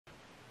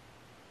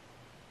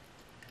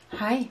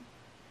Hi,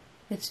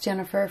 it's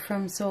Jennifer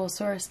from Soul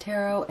Source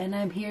Tarot, and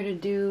I'm here to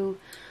do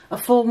a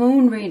full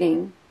moon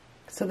reading.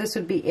 So this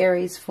would be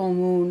Aries full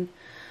moon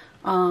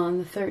on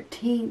the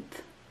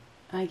 13th.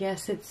 I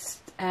guess it's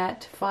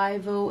at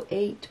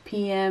 5:08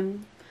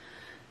 p.m.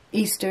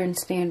 Eastern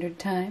Standard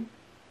Time.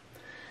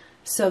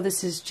 So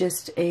this is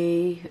just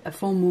a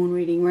full moon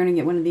reading. We're going to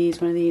get one of these,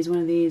 and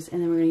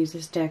then we're going to use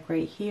this deck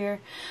right here.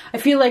 I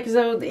feel like as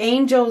though the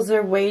angels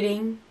are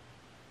waiting.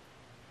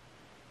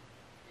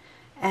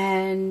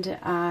 And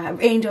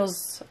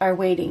angels are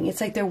waiting.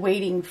 It's like they're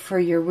waiting for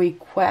your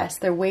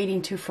request. They're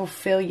waiting to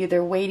fulfill you.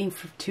 They're waiting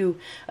to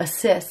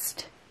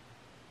assist.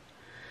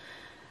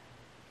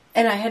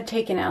 And I had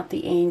taken out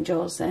the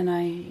angels, and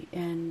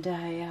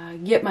I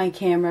get my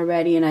camera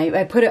ready, and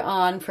I put it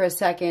on for a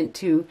second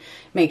to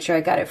make sure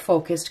I got it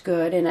focused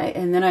good,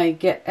 and then I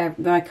get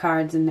my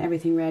cards and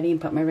everything ready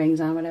and put my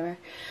rings on, whatever.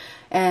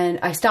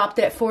 And I stopped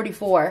at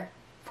 44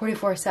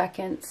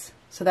 seconds,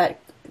 so that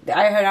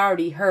I had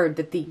already heard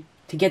that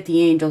to get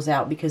the angels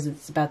out, because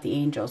it's about the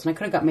angels. And I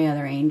could have got my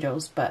other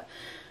angels, but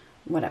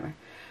whatever.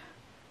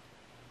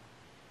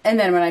 And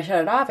then when I shut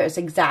it off, it was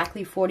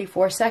exactly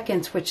 44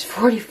 seconds, which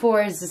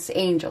 44 is this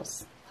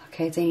angels.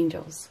 Okay, it's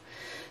angels.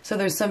 So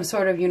there's some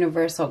sort of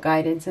universal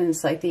guidance, and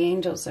it's like the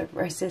angels are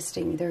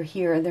assisting. They're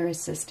here, they're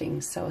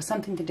assisting. So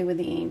something to do with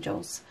the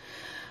angels.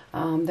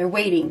 They're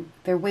waiting.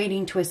 They're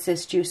waiting to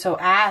assist you. So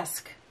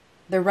ask.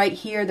 They're right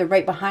here. They're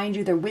right behind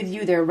you. They're with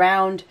you. They're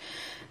around.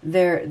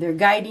 They're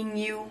guiding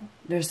you.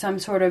 There's some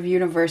sort of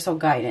universal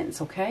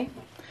guidance, okay?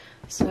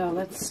 So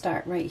let's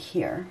start right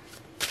here.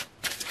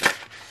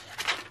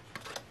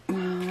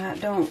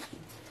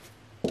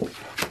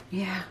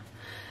 Yeah.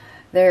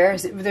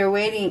 They're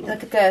waiting.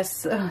 Look at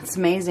this. Oh, it's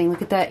amazing.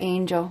 Look at that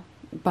angel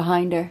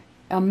behind her.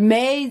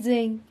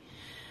 Amazing.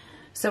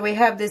 So we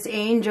have this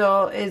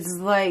angel is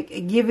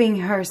like giving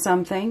her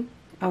something.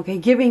 Okay,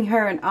 giving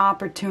her an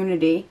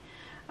opportunity.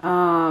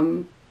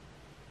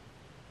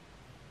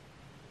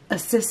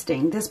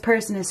 Assisting. This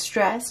person is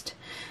stressed.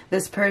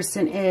 This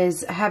person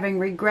is having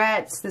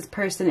regrets. This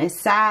person is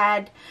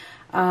sad,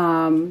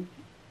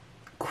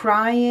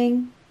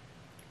 crying,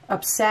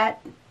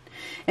 upset.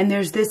 And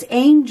there's this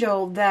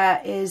angel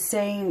that is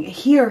saying,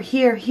 here,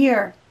 here,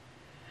 here.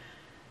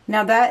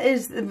 Now that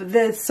is,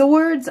 the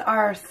swords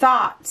are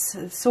thoughts.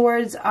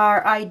 Swords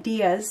are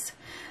ideas.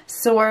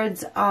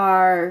 Swords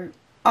are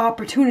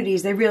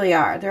opportunities. They really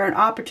are. They're an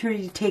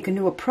opportunity to take a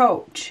new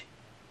approach.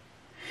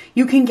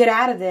 You can get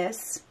out of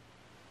this.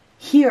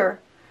 Here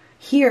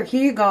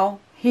you go.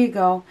 Here you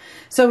go.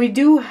 So we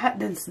do have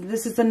this.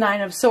 This is the Nine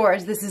of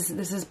Swords. This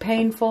is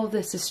painful.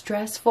 This is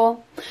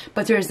stressful.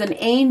 But there's an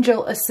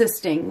angel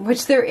assisting,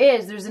 which there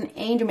is. There's an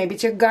angel. Maybe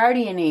it's your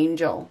guardian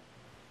angel.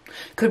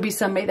 Could be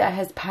somebody that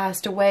has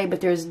passed away,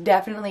 but there's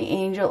definitely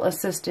angel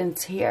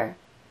assistance here.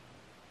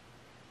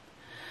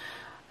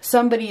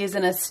 Somebody is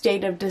in a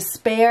state of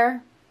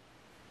despair.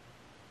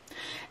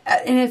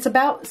 And it's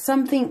about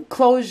something,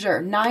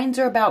 closure. Nines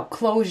are about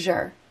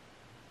closure.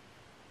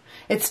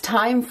 It's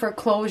time for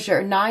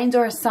closure. Nines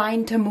are a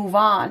sign to move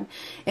on.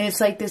 And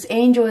it's like this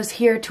angel is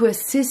here to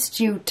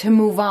assist you to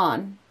move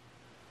on.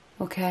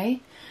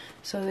 Okay?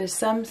 So there's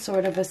some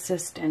sort of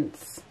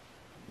assistance.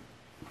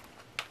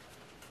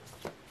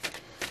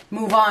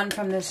 Move on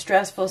from this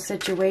stressful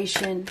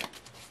situation.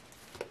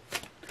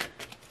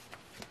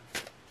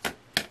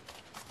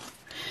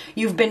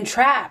 You've been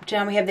trapped.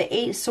 And we have the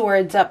 8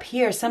 swords up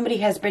here. Somebody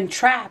has been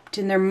trapped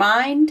in their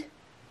mind.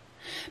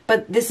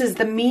 But this is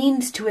the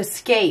means to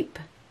escape.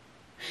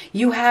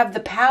 You have the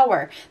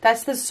power.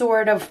 That's the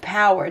sword of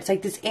power. It's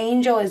like this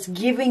angel is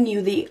giving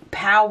you the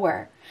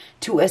power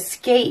to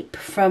escape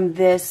from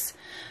this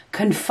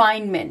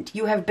confinement.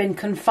 You have been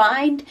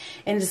confined,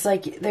 and it's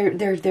like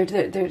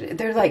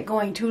they're like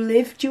going to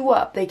lift you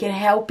up. They can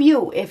help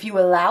you if you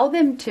allow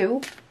them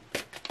to.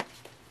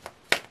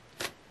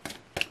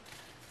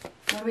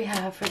 What do we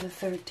have for the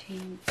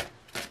 13th?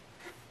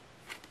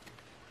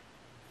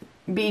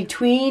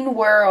 Between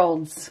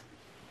worlds.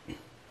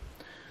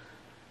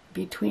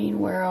 Between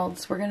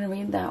worlds. We're going to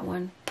read that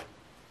one.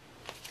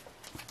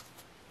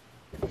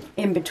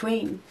 In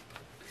between.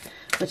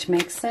 Which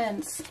makes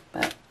sense.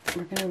 But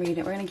we're going to read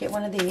it. We're going to get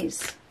one of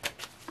these.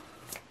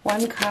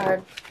 One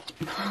card.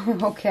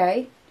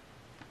 Okay.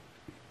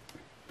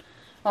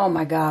 Oh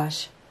my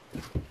gosh.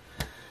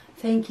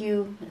 Thank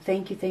you.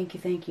 Thank you, thank you,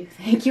 thank you.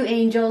 Thank you,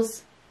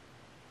 angels.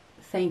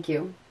 Thank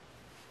you.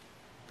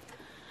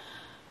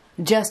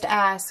 Just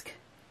ask.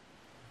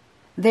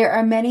 There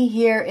are many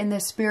here in the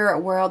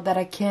spirit world that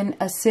I can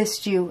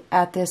assist you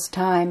at this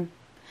time.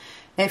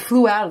 It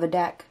flew out of the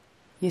deck.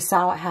 You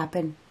saw it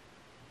happen.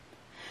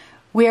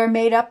 We are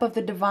made up of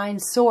the divine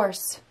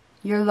source,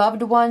 your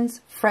loved ones,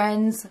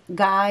 friends,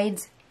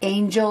 guides,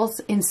 angels,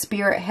 and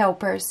spirit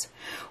helpers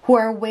who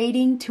are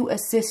waiting to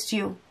assist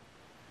you.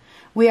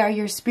 We are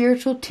your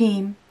spiritual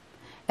team,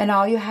 and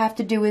all you have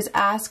to do is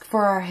ask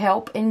for our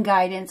help and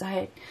guidance.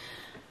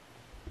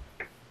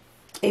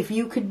 If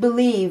you could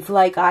believe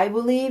like I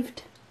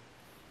believed,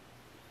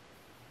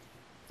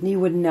 you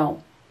would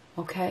know,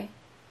 okay?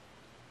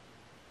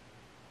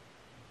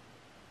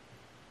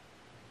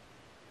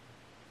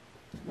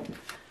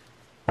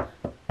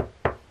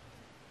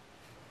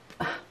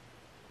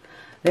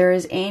 There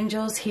is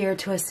angels here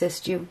to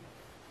assist you.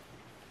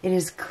 It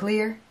is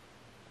clear.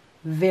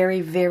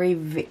 Very,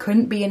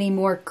 couldn't be any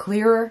more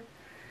clearer.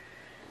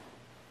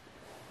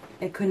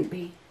 It couldn't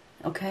be.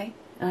 Okay?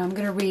 And I'm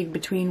going to read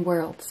between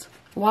worlds.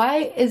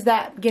 Why is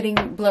that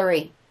getting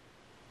blurry?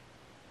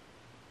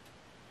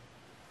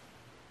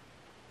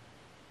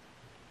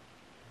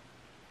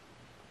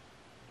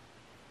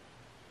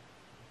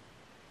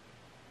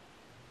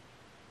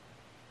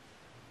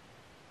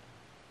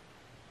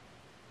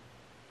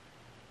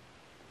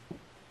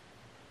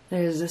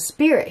 There's a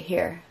spirit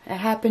here. It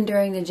happened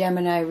during the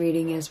Gemini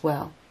reading as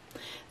well.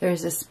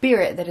 There's a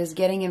spirit that is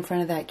getting in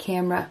front of that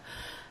camera.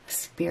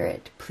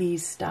 Spirit,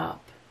 please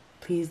stop.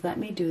 Please let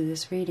me do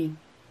this reading.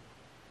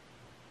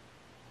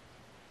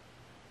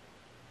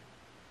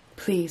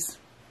 Please.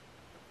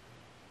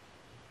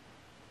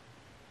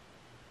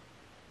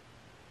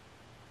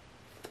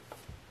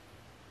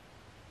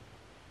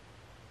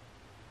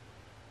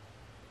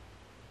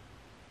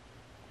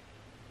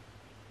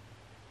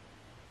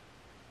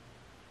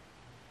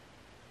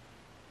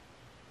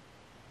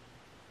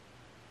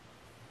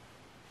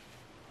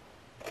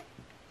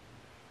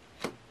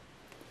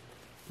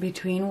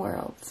 Between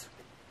worlds.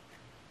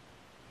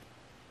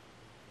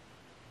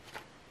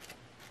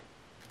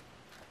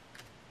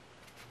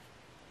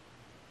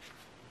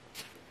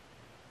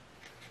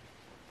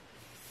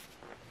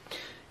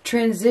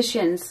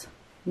 Transitions,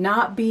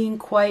 not being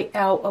quite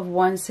out of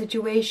one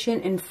situation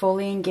and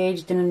fully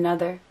engaged in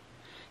another.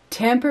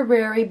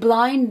 Temporary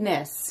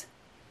blindness.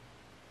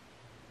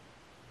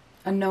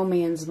 A no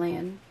man's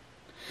land.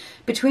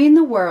 Between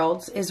the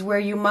worlds is where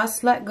you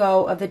must let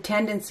go of the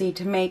tendency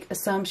to make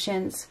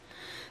assumptions.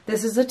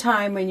 This is a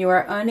time when you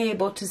are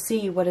unable to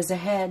see what is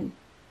ahead.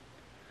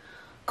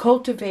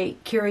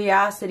 Cultivate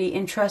curiosity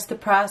and trust the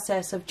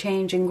process of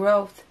change and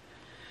growth.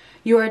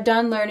 You are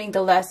done learning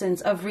the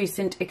lessons of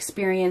recent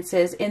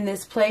experiences. In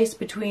this place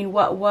between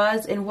what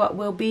was and what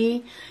will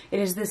be, it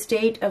is the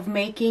state of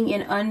making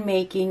and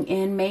unmaking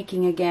and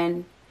making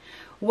again.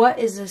 What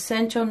is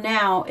essential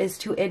now is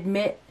to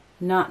admit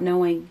not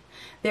knowing.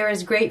 There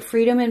is great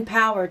freedom and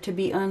power to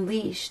be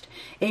unleashed.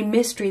 A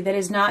mystery that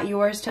is not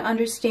yours to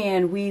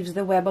understand weaves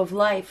the web of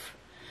life.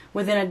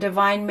 Within a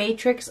divine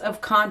matrix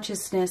of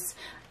consciousness,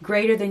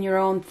 greater than your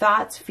own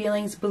thoughts,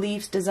 feelings,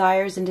 beliefs,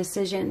 desires, and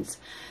decisions,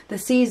 the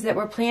seeds that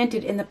were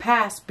planted in the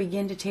past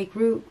begin to take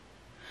root.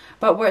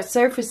 But what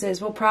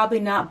surfaces will probably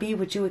not be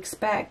what you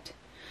expect.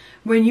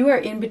 When you are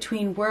in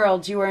between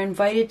worlds, you are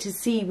invited to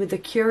see with the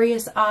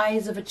curious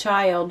eyes of a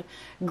child,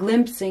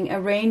 glimpsing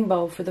a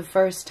rainbow for the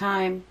first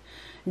time.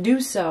 Do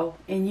so,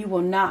 and you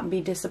will not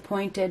be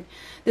disappointed.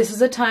 This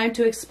is a time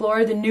to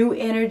explore the new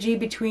energy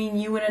between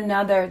you and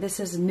another. This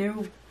is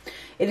new.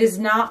 It is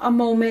not a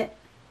moment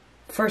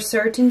for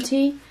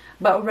certainty,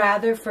 but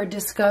rather for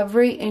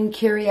discovery and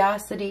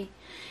curiosity.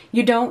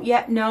 You don't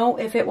yet know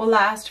if it will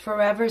last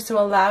forever, so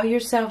allow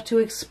yourself to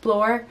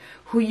explore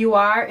who you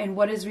are and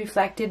what is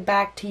reflected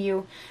back to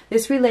you.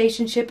 This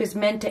relationship is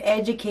meant to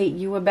educate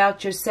you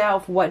about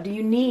yourself. What do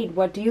you need?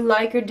 What do you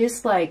like or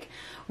dislike?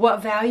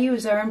 What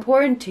values are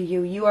important to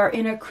you? You are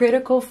in a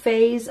critical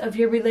phase of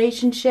your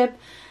relationship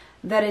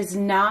that is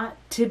not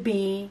to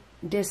be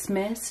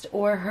dismissed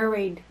or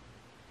hurried.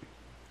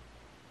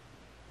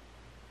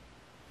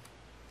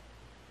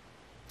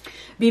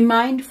 Be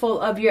mindful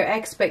of your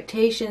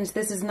expectations.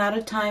 This is not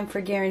a time for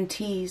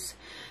guarantees.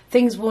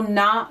 Things will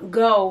not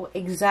go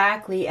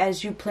exactly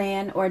as you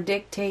plan or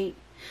dictate.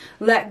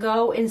 Let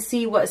go and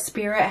see what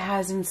Spirit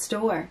has in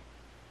store.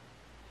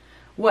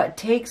 What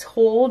takes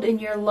hold in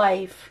your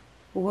life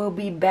will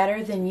be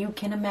better than you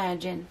can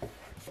imagine.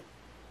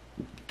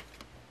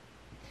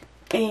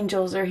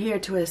 Angels are here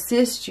to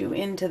assist you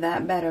into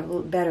that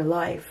better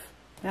life.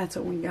 That's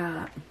what we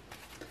got.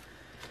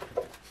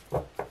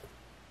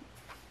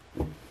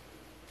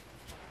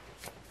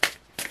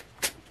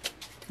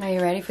 Are you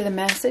ready for the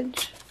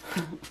message?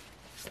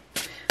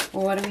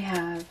 Well, what do we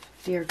have,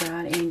 dear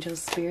God,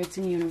 angels, spirits,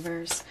 and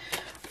universe,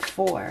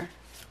 for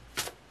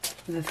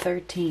the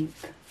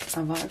 13th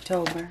of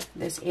October,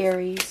 this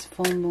Aries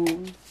full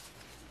moon?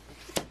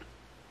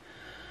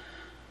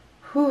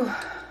 Whew.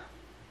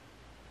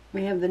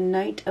 We have the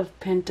Knight of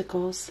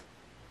Pentacles.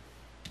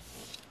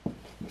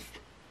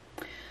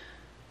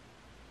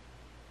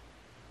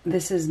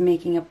 This is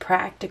making a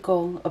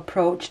practical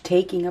approach,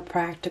 taking a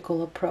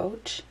practical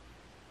approach.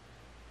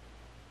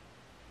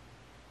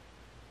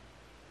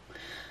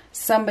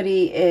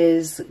 Somebody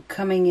is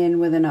coming in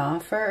with an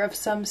offer of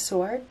some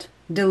sort,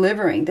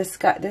 delivering. This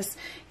guy,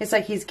 it's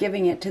like he's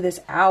giving it to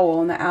this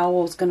owl, and the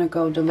owl's going to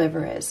go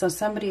deliver it. So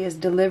somebody is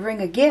delivering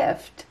a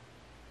gift.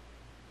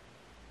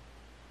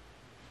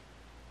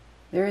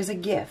 There is a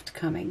gift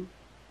coming.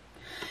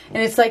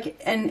 And it's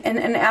like, and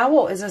an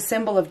owl is a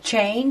symbol of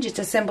change. It's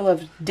a symbol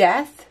of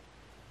death.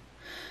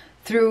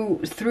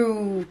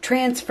 Through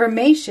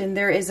transformation,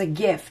 there is a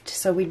gift.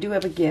 So we do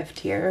have a gift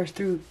here. Or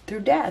through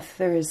death,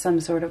 there is some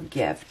sort of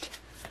gift.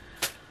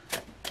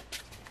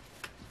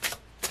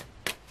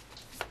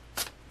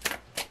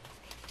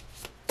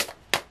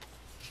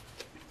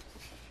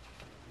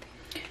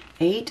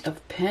 Eight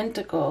of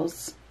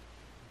Pentacles.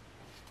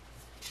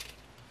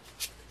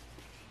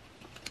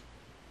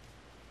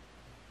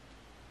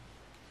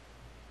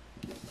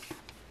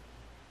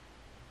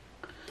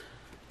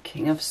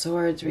 King of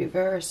Swords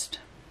reversed.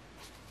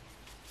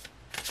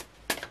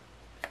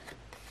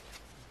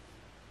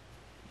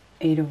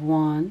 Eight of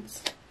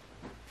Wands.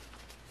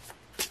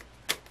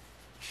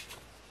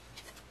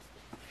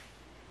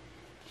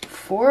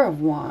 Four of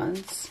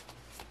Wands.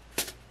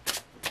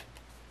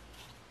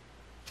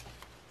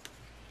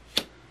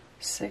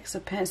 Six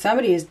of Pentacles.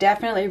 Somebody is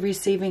definitely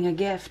receiving a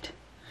gift.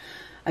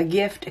 A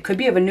gift. It could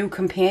be of a new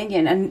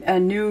companion, a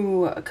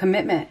new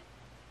commitment.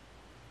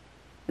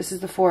 This is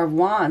the Four of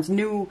Wands.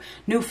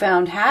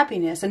 Newfound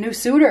happiness. A new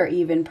suitor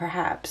even,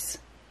 perhaps.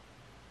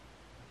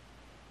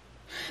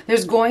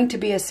 There's going to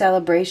be a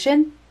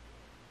celebration.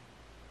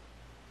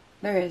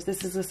 There is.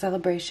 This is a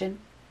celebration.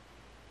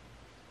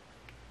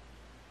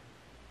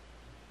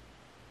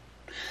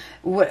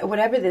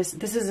 Whatever this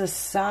is a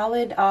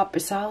solid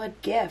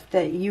gift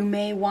that you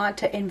may want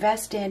to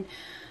invest in.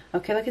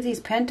 Okay, look at these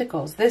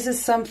pentacles. This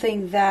is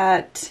something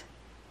that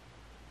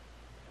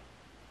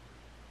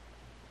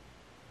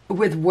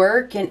with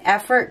work and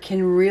effort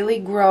can really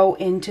grow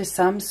into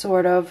some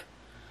sort of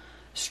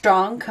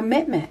strong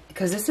commitment,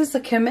 because this is a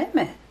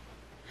commitment.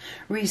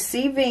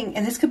 Receiving,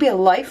 and this could be a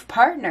life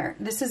partner.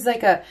 This is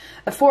like a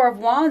Four of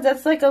Wands.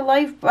 That's like a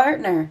life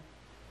partner.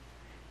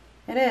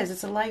 It is.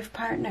 It's a life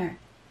partner.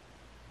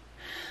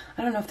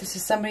 I don't know if this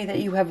is somebody that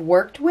you have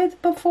worked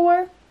with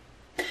before.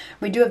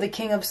 We do have the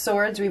King of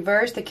Swords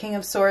reversed. The King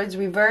of Swords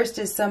reversed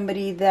is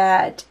somebody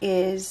that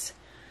is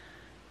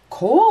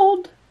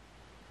cold,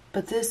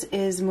 but this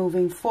is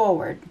moving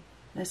forward.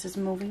 This is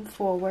moving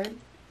forward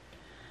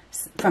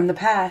from the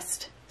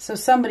past. So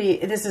somebody,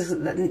 this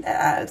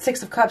is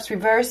Six of Cups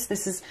reversed.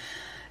 This is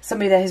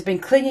somebody that has been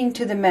clinging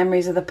to the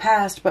memories of the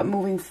past, but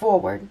moving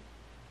forward.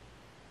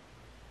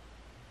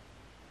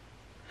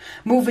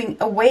 Moving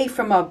away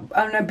from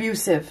an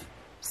abusive,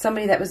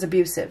 somebody that was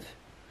abusive.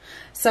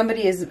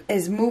 Somebody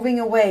is moving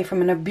away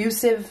from an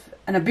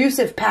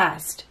abusive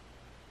past.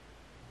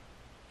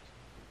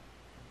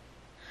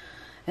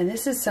 And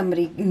this is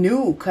somebody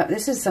new.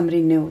 This is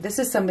somebody new. This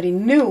is somebody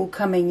new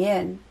coming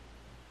in.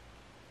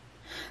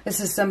 This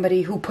is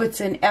somebody who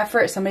puts in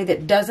effort, somebody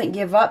that doesn't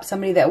give up,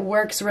 somebody that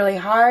works really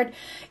hard,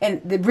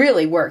 and that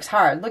really works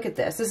hard. Look at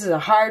this. This is a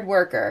hard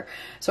worker.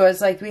 So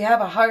it's like we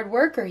have a hard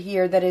worker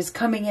here that is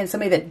coming in,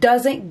 somebody that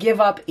doesn't give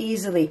up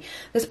easily.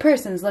 This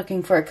person's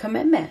looking for a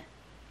commitment.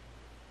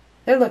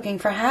 They're looking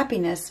for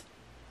happiness.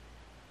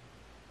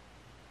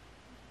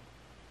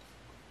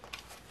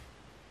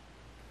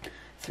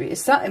 Three.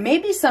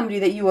 Maybe somebody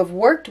that you have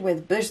worked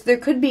with. There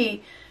could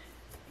be,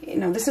 you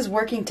know, this is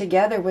working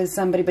together with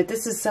somebody, but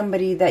this is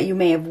somebody that you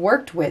may have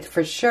worked with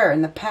for sure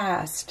in the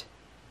past.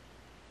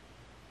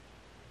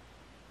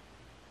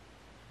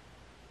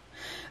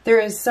 There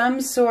is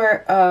some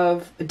sort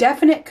of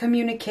definite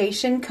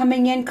communication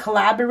coming in,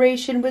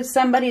 collaboration with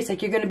somebody. It's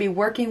like you're going to be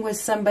working with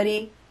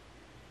somebody.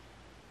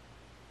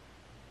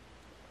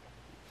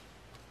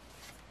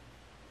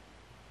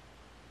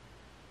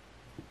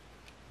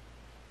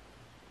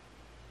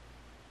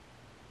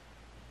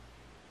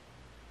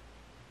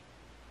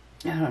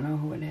 I don't know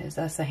who it is.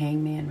 That's the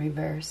Hangman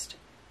reversed.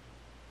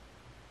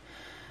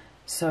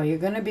 So you're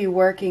going to be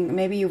working,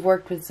 maybe you've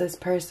worked with this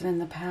person in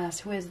the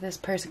past. Who is this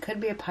person? Could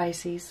be a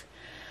Pisces.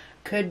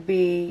 Could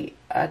be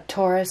a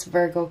Taurus,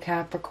 Virgo,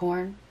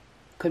 Capricorn.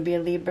 Could be a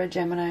Libra,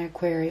 Gemini,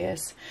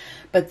 Aquarius.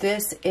 But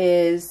this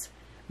is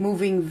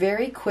moving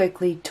very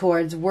quickly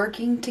towards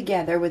working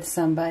together with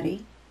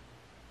somebody.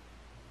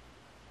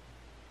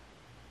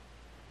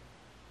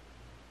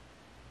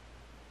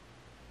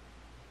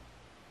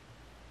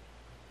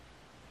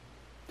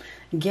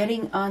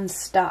 Getting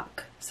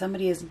unstuck.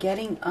 Somebody is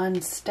getting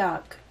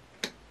unstuck.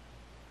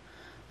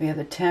 We have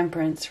the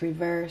Temperance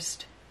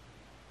reversed.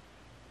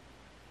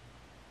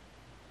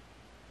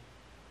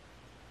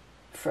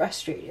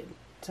 Frustrated.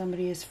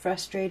 Somebody is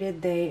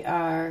frustrated.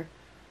 They're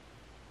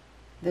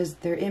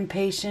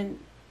impatient.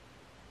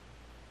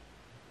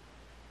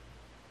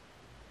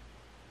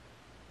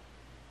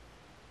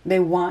 They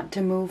want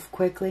to move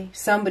quickly.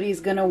 Somebody's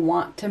going to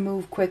want to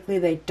move quickly.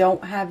 They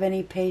don't have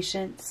any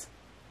patience.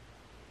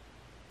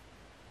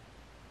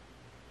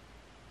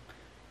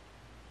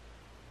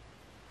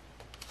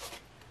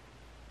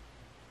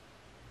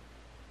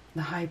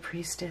 The High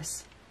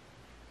Priestess.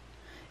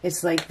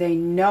 It's like they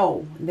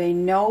know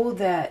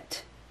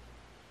that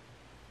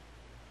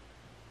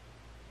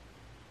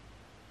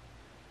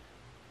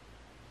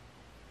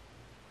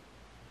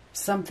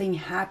something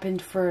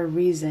happened for a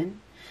reason.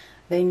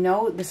 They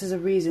know this is a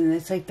reason.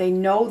 It's like they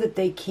know that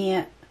they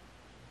can't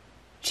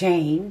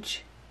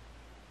change,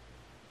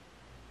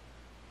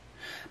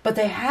 but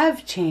they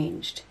have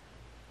changed.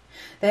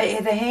 The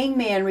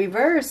Hangman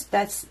reversed,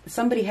 that's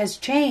somebody has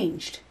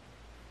changed.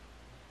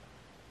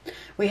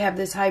 We have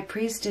this High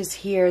Priestess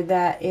here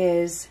that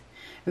is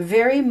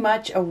very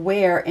much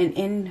aware and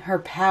in her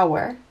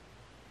power.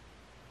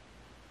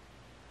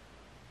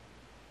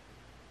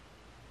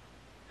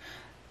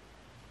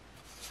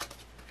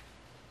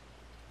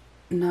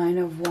 Nine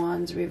of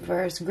Wands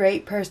reverse.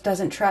 Great person,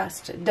 doesn't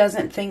trust,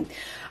 doesn't think.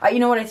 You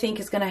know what I think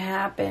is going to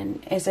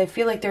happen is I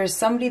feel like there is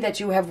somebody that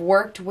you have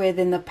worked with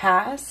in the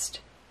past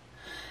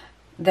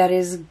that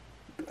is,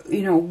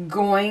 you know,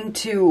 going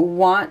to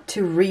want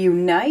to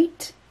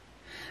reunite,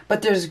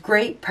 but there's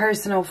great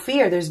personal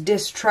fear. There's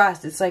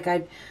distrust. It's like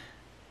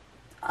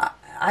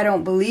I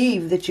don't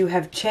believe that you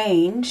have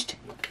changed,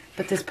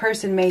 but this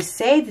person may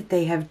say that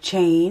they have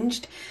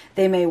changed.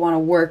 They may want to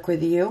work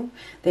with you.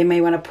 They may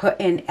want to put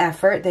in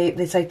effort.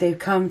 It's like they've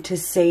come to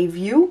save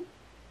you.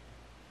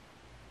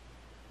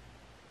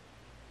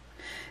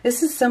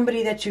 This is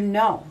somebody that you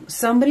know.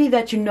 Somebody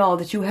that you know,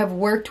 that you have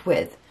worked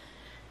with.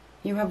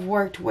 You have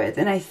worked with.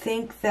 And I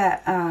think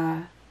that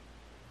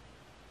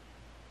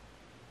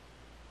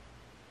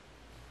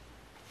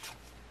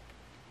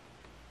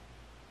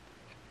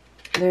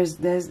there's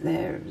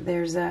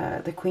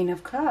the Queen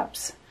of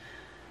Cups.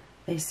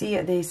 They see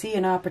it. They see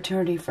an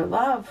opportunity for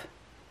love.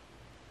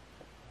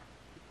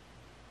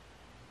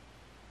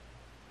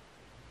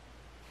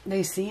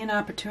 They see an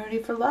opportunity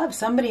for love.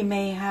 Somebody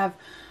may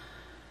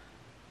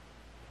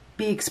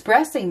be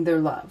expressing their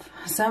love.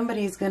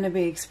 Somebody's going to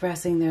be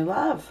expressing their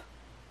love.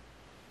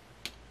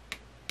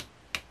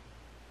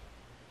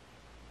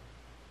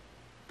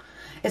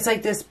 It's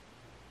like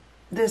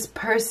this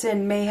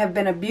person may have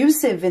been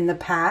abusive in the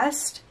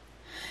past.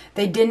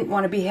 They didn't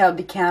want to be held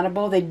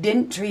accountable. They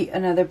didn't treat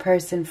another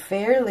person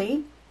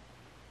fairly.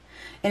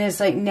 And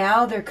it's like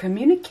now they're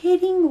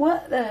communicating.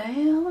 What the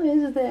hell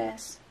is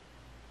this?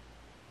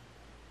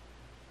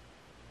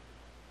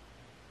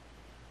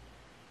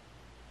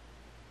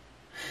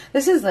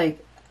 This is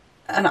like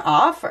an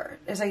offer.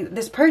 It's like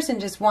this person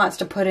just wants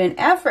to put in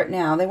effort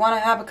now. They want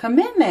to have a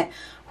commitment.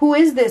 Who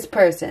is this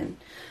person?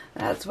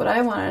 That's what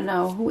I want to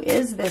know. Who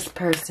is this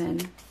person?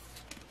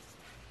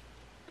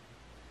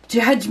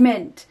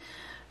 Judgment.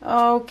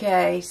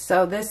 Okay,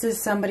 so this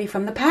is somebody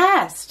from the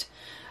past.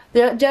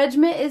 The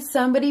Judgment is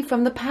somebody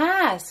from the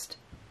past.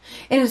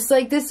 And it's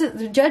like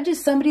the Judge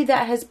is somebody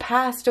that has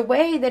passed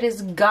away, that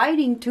is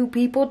guiding two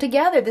people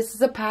together. This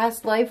is a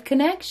past life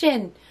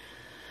connection.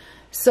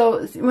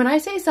 So when I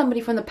say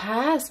somebody from the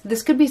past,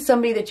 this could be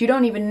somebody that you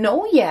don't even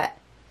know yet.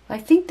 I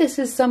think this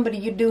is somebody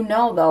you do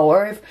know, though.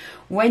 Or if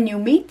when you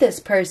meet this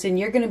person,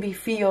 you're going to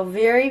feel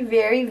very,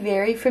 very,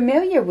 very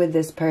familiar with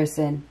this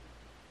person.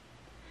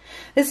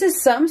 This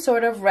is some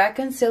sort of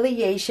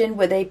reconciliation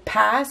with a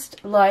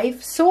past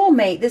life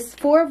soulmate. This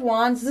Four of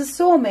Wands is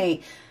a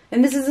soulmate.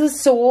 And this is a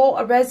soul,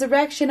 a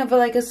resurrection of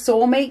like a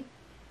soulmate.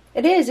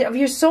 It is, of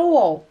your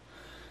soul.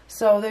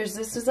 So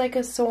this is like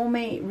a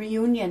soulmate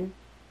reunion.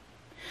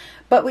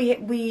 But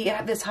we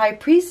have this High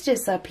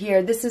Priestess up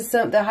here. This is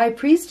the High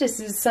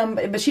Priestess is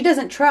somebody, but she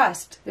doesn't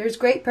trust. There's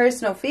great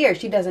personal fear.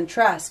 She doesn't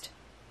trust.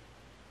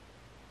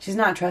 She's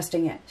not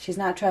trusting it. She's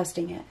not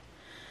trusting it.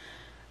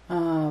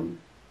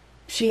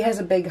 She has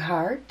a big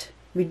heart.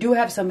 We do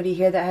have somebody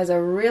here that has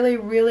a really,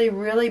 really,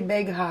 really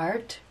big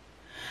heart.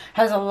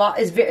 Has a lot,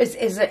 is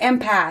an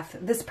empath.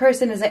 This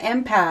person is an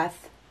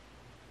empath.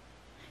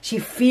 She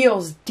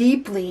feels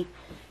deeply.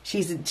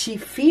 She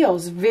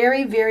feels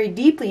very, very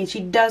deeply, and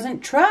she doesn't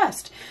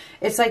trust.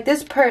 It's like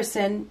this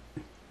person,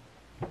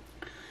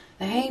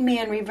 the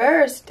Hangman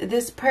reversed,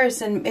 this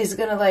person is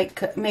going to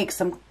like make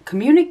some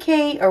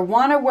communicate or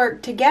want to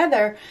work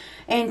together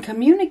and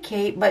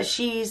communicate, but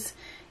she's,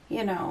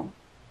 you know,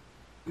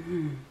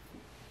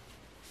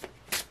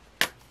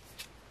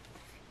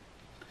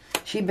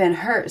 she's been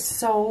hurt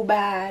so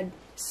bad,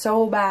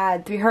 so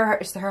bad. Her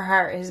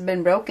heart has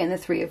been broken, the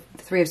Three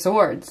of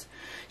Swords.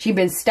 She's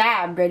been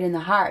stabbed right in the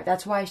heart.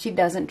 That's why she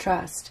doesn't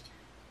trust.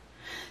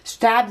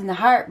 Stabbed in the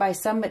heart by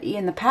somebody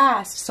in the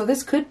past. So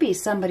this could be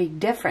somebody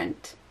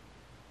different.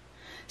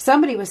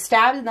 Somebody was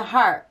stabbed in the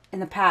heart in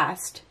the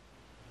past.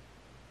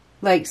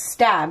 Like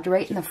stabbed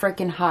right in the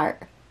freaking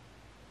heart.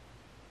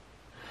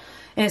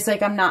 And it's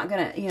like, I'm not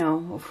going to, you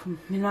know, I'm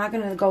not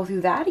going to go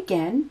through that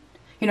again.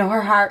 You know,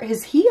 her heart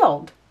has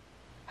healed.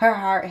 Her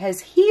heart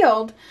has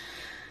healed.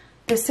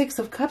 The Six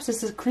of Cups,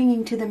 this is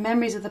clinging to the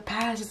memories of the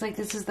past. It's like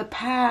this is the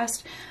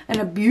past. An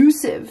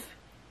abuser.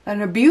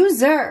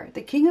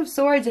 The King of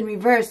Swords in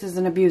reverse is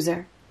an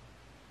abuser.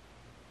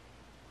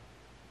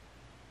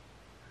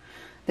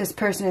 This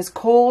person is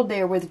cold,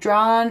 they're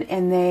withdrawn,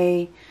 and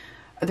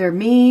they're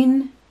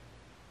mean.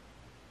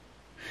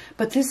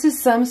 But this is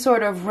some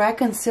sort of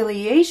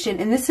reconciliation,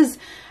 and this is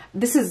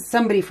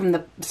somebody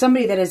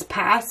that has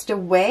passed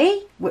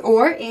away,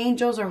 or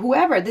angels, or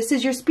whoever. This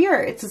is your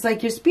spirit. It's just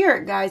like your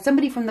spirit guide.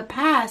 Somebody from the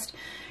past,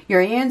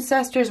 your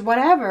ancestors,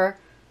 whatever,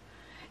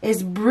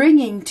 is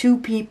bringing two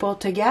people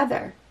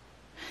together.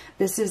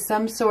 This is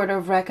some sort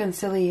of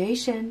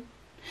reconciliation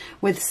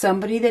with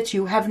somebody that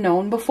you have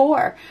known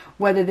before.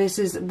 Whether this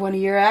is one of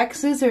your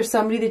exes or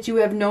somebody that you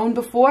have known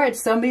before,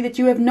 it's somebody that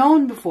you have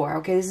known before.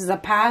 Okay, this is a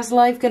past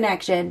life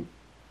connection.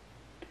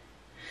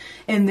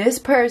 And this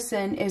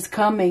person is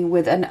coming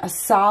with a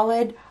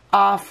solid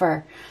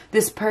offer.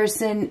 This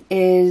person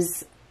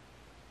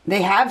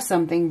they have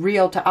something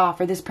real to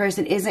offer. This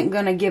person isn't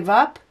going to give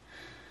up.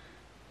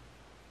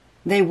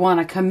 They want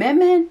a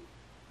commitment.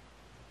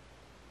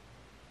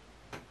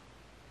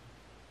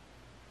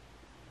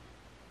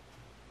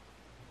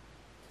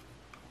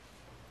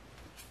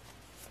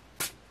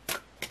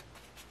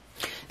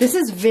 This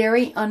is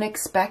very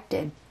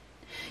unexpected.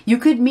 You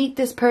could meet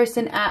this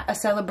person at a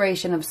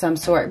celebration of some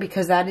sort,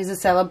 because that is a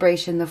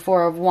celebration, the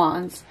Four of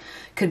Wands.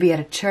 Could be at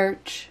a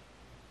church.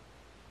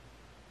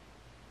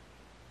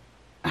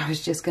 I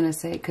was just going to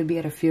say it could be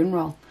at a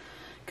funeral,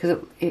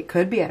 because it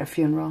could be at a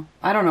funeral.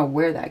 I don't know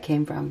where that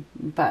came from,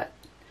 but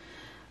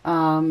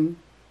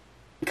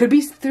it could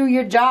be through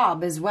your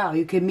job as well.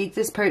 You could meet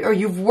this person, or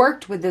you've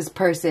worked with this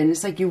person.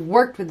 It's like you've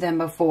worked with them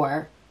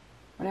before.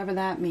 Whatever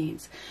that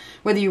means.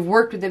 Whether you've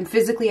worked with them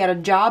physically at a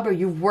job, or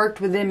you've worked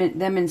with them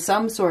in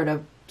some sort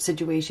of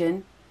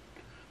situation.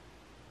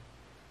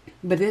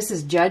 But this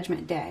is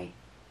Judgment Day.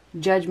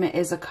 Judgment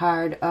is a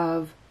card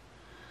of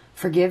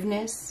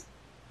forgiveness.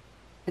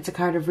 It's a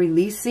card of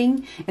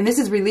releasing. And this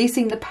is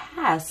releasing the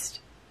past.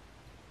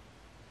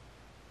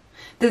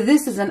 That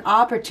this is an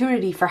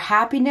opportunity for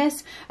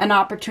happiness, an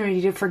opportunity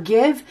to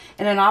forgive,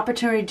 and an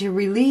opportunity to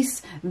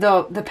release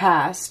the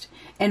past.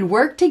 And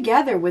work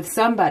together with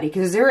somebody,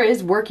 because there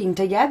is working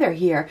together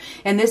here.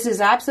 And this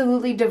is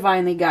absolutely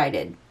divinely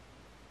guided.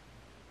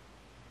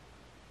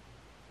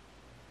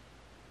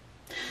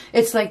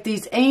 It's like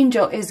this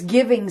angel is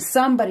giving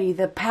somebody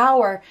the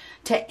power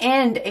to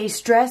end a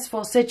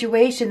stressful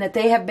situation that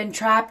they have been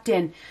trapped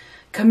in.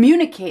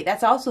 Communicate.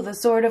 That's also the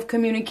sword of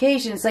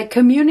communication. It's like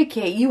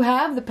communicate. You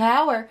have the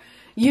power.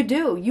 You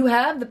do. You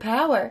have the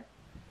power.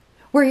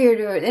 We're here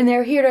to, and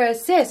they're here to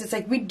assist. It's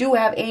like we do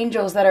have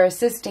angels that are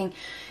assisting.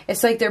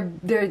 It's like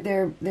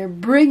they're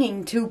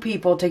bringing two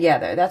people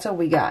together. That's what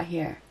we got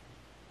here.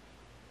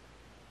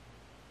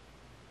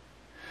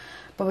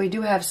 But we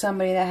do have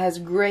somebody that has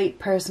great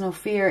personal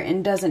fear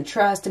and doesn't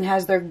trust and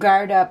has their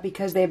guard up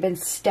because they've been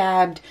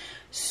stabbed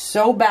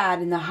so bad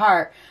in the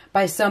heart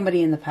by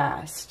somebody in the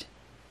past.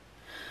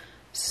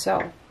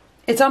 So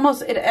it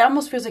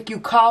almost feels like you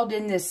called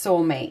in this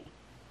soulmate.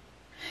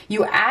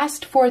 You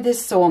asked for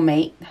this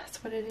soulmate.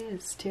 That's what it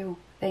is too.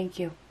 Thank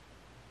you.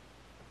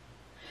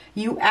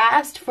 You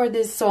asked for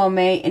this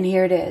soulmate, and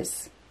here it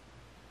is.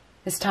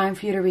 It's time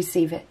for you to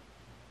receive it.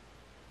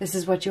 This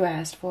is what you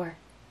asked for.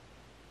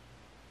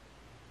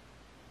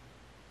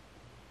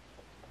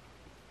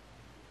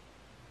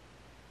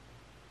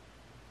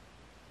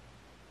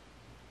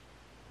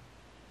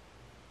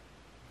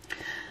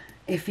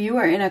 If you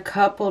are in a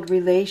coupled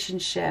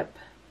relationship,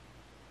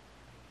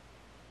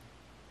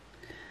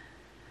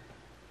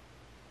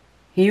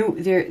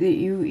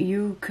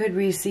 you could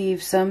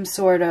receive some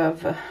sort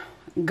of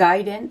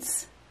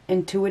guidance,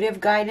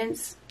 intuitive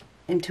guidance.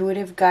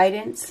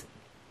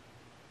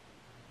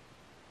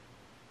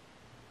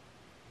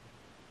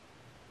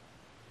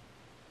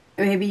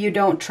 Maybe you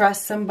don't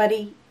trust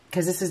somebody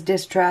because this is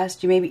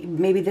distrust.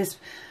 Maybe this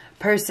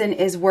person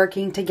is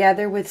working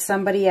together with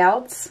somebody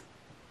else.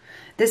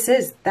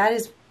 That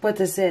is what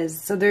this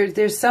is. So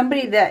there's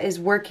somebody that is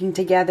working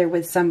together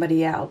with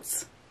somebody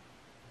else.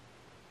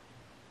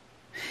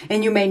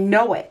 And you may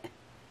know it.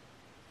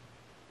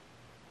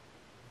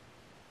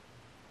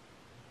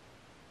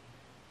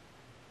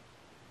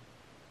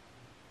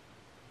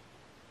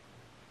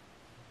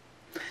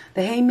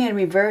 The Hangman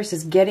reverse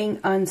is getting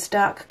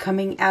unstuck,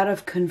 coming out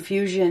of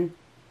confusion,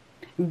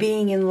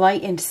 being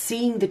enlightened,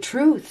 seeing the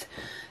truth.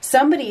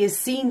 Somebody is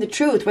seeing the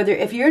truth. Whether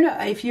if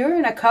you're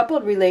in a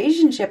coupled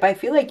relationship, I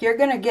feel like you're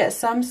going to get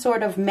some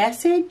sort of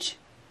message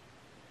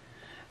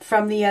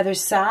from the other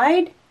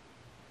side.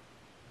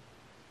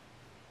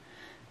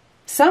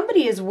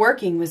 Somebody is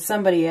working with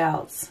somebody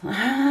else.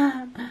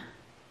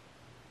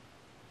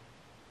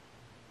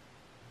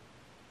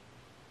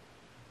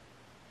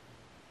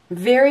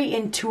 Very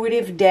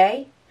intuitive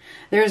day.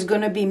 There's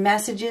going to be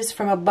messages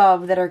from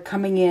above that are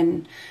coming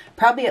in.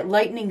 Probably at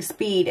lightning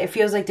speed. It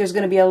feels like there's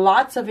going to be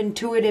lots of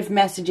intuitive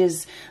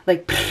messages.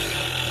 Like,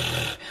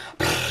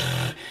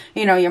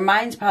 you know, your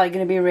mind's probably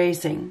going to be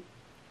racing.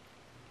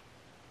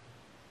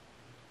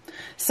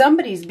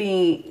 Somebody's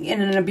being in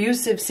an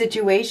abusive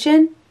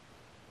situation.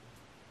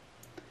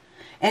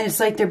 And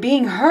it's like they're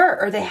being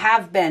hurt, or they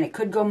have been. It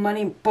could go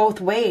money both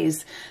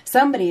ways.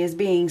 Somebody is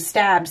being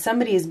stabbed.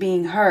 Somebody is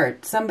being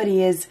hurt.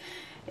 Somebody is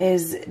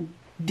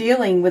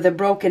dealing with a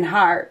broken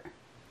heart.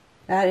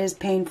 That is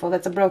painful.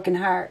 That's a broken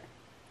heart.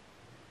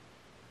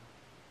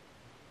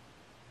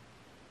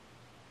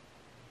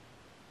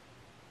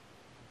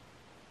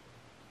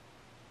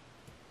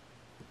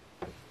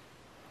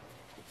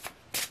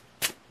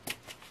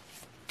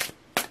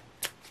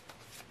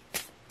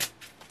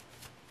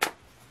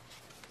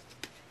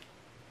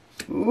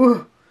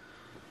 Ooh,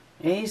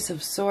 Ace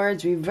of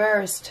Swords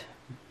reversed.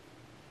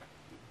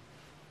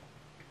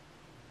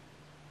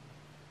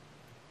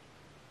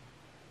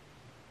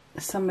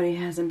 Somebody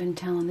hasn't been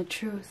telling the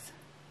truth.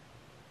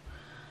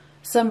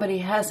 Somebody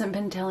hasn't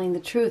been telling the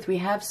truth. We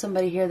have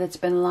somebody here that's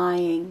been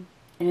lying,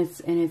 and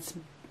it's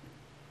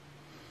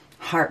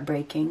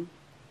heartbreaking.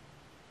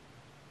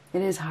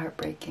 It is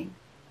heartbreaking.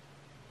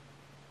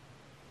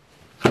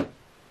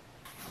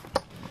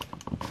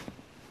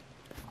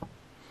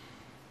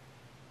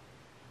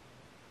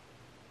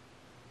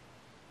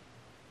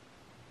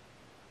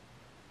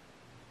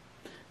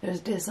 There's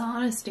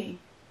dishonesty.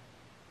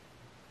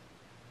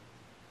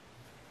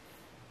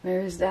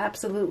 There is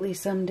absolutely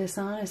some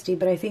dishonesty,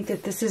 but I think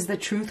that this is the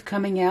truth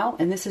coming out,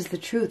 and this is the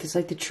truth. It's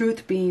like the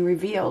truth being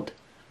revealed.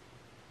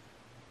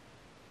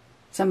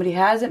 Somebody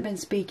hasn't been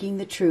speaking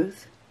the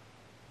truth,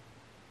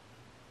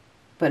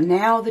 but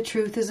now the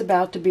truth is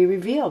about to be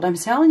revealed. I'm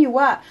telling you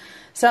what,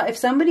 so if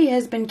somebody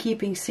has been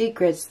keeping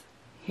secrets,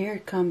 here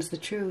comes the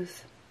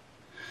truth.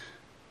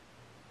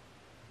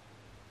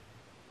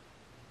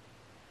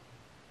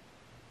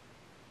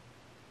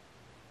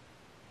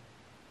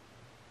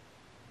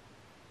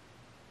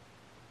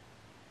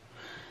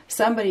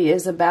 Somebody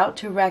is about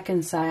to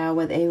reconcile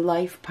with a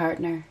life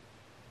partner.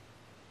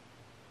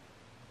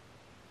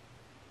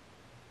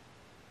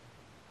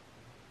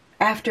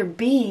 After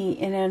being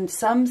in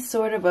some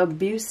sort of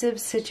abusive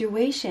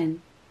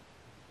situation.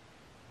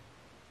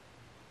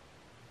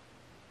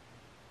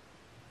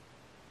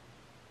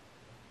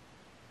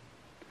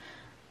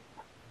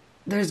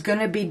 There's going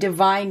to be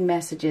divine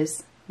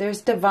messages.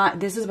 There's divine,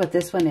 this is what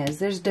this one is.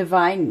 There's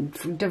divine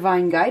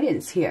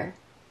guidance here.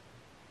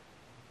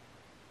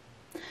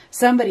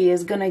 Somebody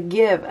is going to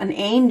give, an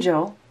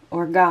angel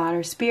or God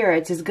or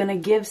spirits is going to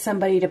give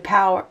somebody the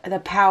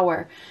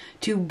power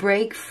to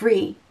break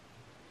free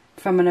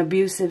from an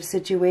abusive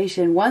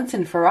situation once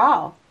and for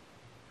all.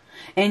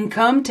 And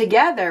come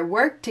together,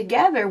 work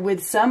together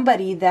with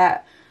somebody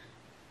that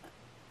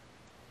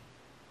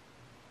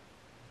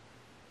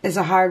is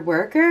a hard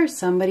worker,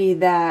 somebody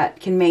that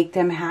can make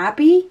them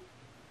happy,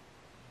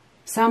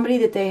 somebody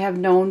that they have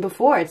known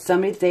before. It's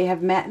somebody that they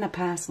have met in a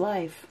past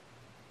life.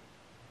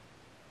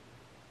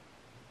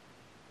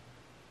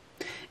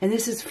 And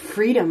this is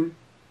freedom.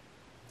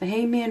 The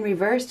Hangman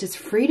reversed is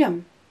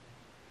freedom.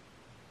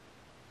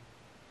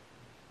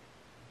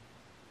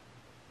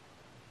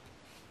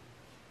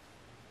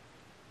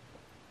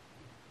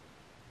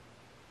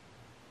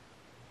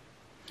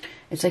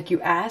 It's like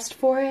you asked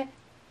for it,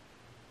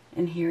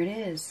 and here it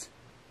is.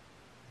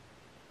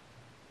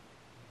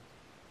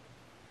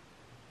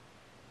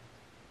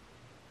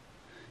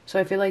 So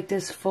I feel like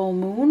this full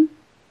moon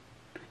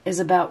is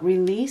about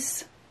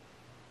release.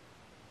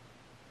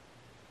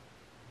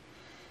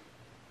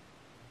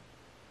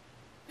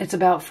 It's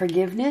about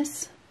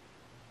forgiveness.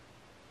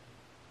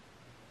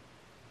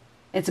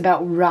 It's about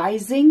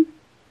rising.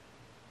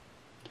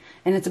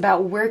 And it's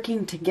about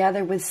working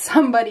together with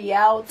somebody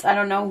else. I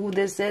don't know who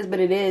this is, but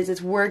it is.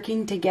 It's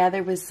working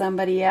together with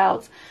somebody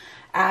else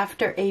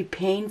after a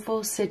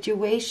painful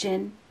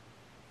situation.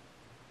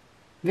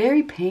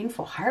 Very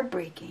painful,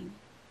 heartbreaking.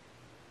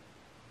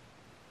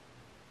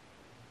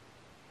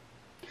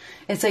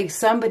 It's like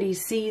somebody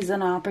sees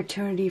an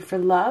opportunity for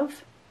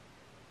love.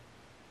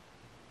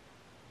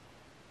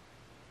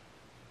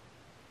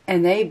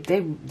 And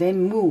they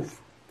move.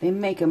 They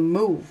make a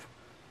move.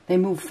 They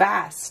move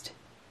fast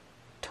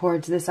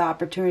towards this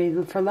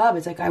opportunity for love.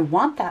 It's like, I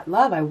want that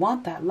love. I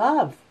want that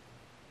love.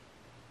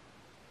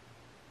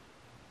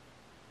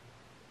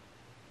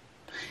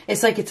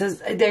 It's like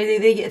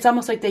it's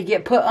almost like they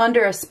get put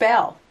under a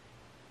spell.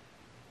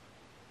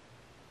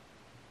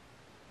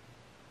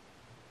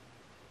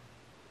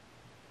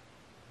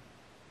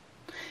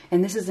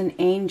 And this is an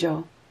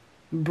angel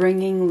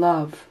bringing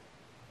love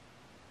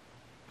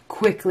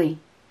quickly.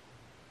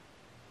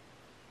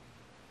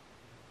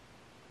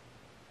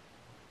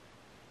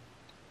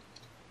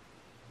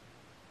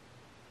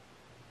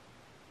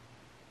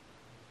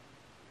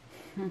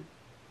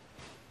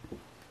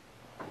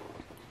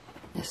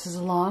 This is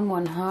a long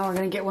one, huh? We're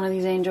going to get one of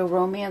these angel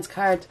romance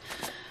cards.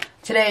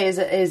 Today is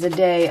a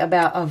day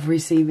of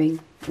receiving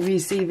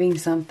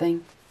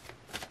something.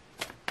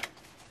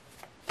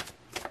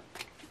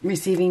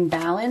 Receiving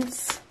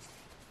balance.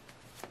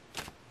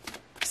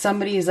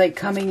 Somebody is like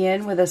coming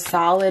in with a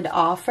solid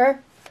offer.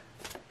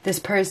 This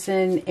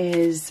person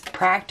is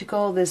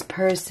practical. This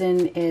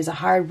person is a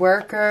hard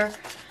worker.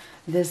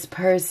 This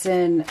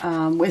person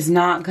is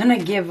not going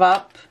to give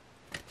up.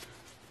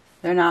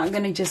 They're not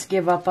going to just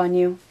give up on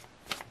you.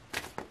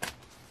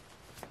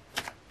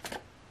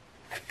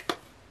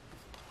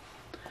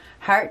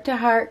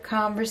 Heart-to-heart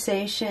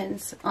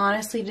conversations.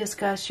 Honestly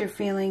discuss your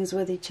feelings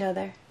with each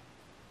other.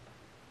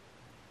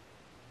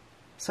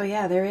 So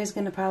yeah, there is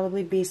going to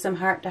probably be some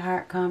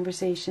heart-to-heart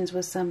conversations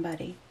with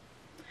somebody.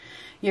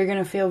 You're going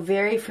to feel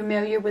very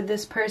familiar with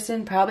this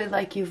person, probably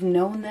like you've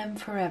known them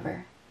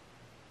forever.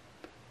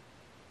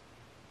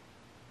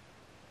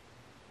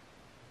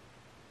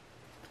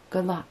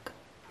 Good luck.